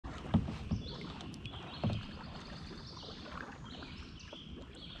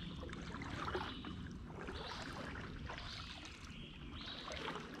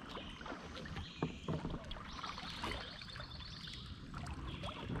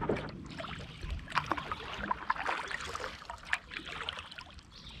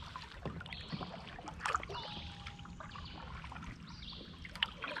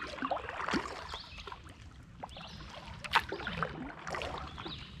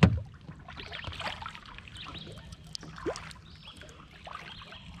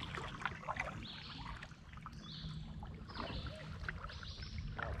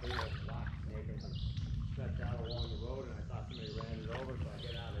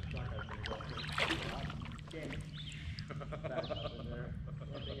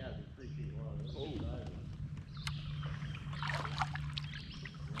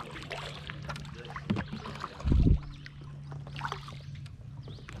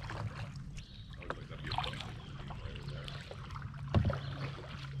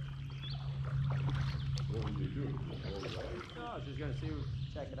see,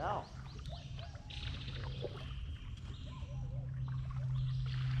 check it out.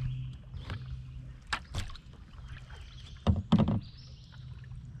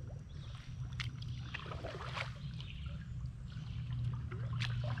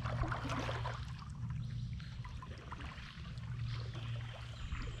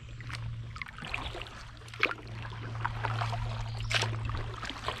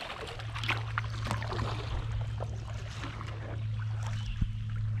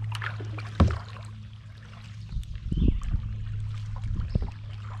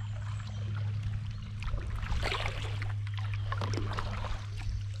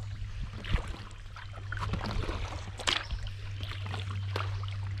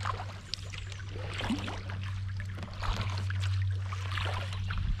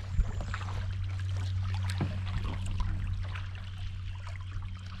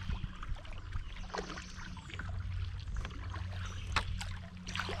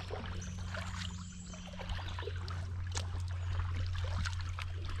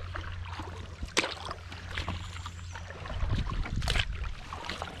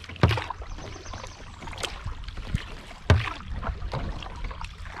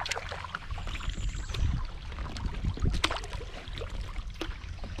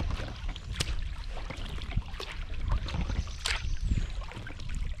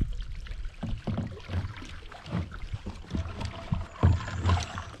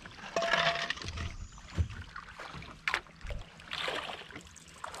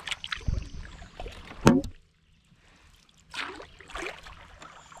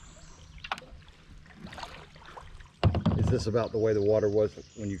 Is this about the way the water was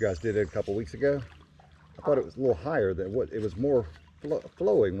when you guys did it a couple weeks ago? I thought it was a little higher than what it was, more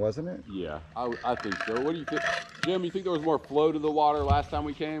flowing, wasn't it? Yeah, I think so. What do you think, Jim? You think there was more flow to the water last time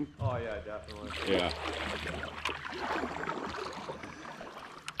we came? Oh yeah, definitely. Yeah.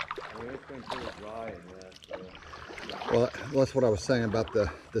 I mean, it's been pretty dry in that. So. Well, that's what I was saying about the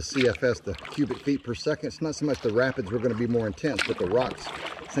CFS, the cubic feet per second. It's not so much the rapids were going to be more intense, but the rocks,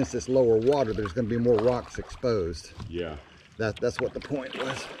 since it's lower water, there's going to be more rocks exposed. Yeah. That's what the point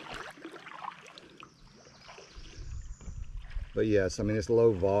was. But yes, I mean, it's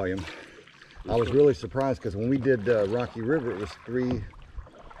low volume. I was really surprised because when we did Rocky River, it was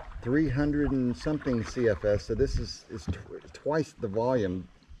 300 and something CFS. So this is twice the volume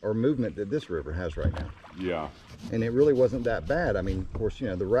or movement that this river has right now. Yeah. And it really wasn't that bad. I mean, of course, you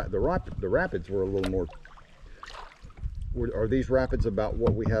know, the rapids were a little more. Are these rapids about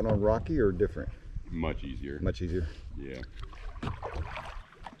what we had on Rocky or different? Much easier. Much easier. Yeah.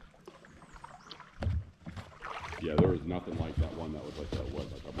 Yeah, there was nothing like that one that was like that, what,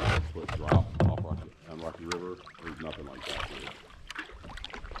 like a 1 foot drop off Rocky River. There was nothing like that, dude.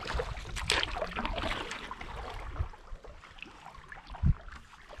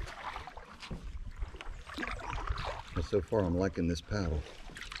 Well, so far I'm liking this paddle.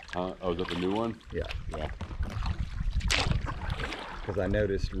 Oh, is that the new one? Yeah. Yeah. Because I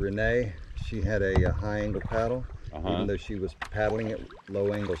noticed Renee, she had a high angle paddle, even though she was paddling at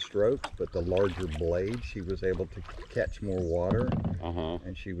low angle strokes, but the larger blade, she was able to catch more water,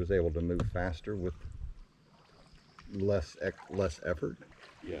 and she was able to move faster with less effort.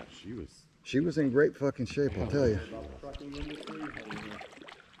 Yeah, She was in great fucking shape, I'll tell you.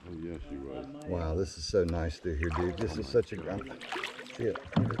 Oh yeah, she was. Wow, this is so nice through here, dude. This is such a. See it.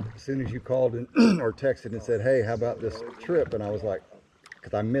 As soon as you called and or texted and said, "Hey, how about this trip?" and I was like,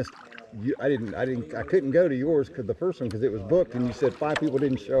 because I missed. I couldn't go to yours because the first one because it was booked, and you said 5 people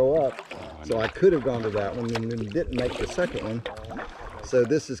didn't show up, so I could have gone to that one and then didn't make the second one. So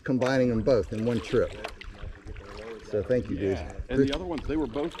this is combining them both in one trip. So thank you, dude. And the other ones, they were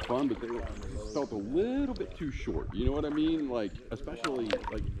both fun, but they felt a little bit too short. You know what I mean? Like, especially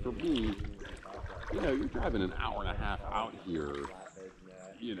like for me, you know, you're driving an hour and a half out here.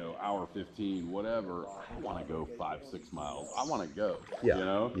 You know, hour 15, whatever. I want to go 5-6 miles. I want to go. Yeah. You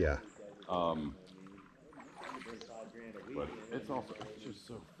know. Yeah. But it's just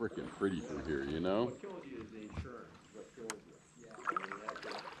so freaking pretty through here, you know?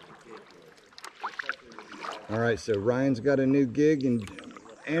 All right, so Ryan's got a new gig and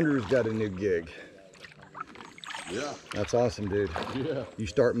Andrew's got a new gig. Yeah. That's awesome, dude. Yeah. You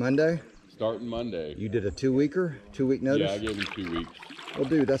start Monday? Starting Monday. You did a 2-week notice? Yeah, I gave him 2 weeks. Well,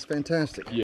 dude, that's fantastic. Yeah.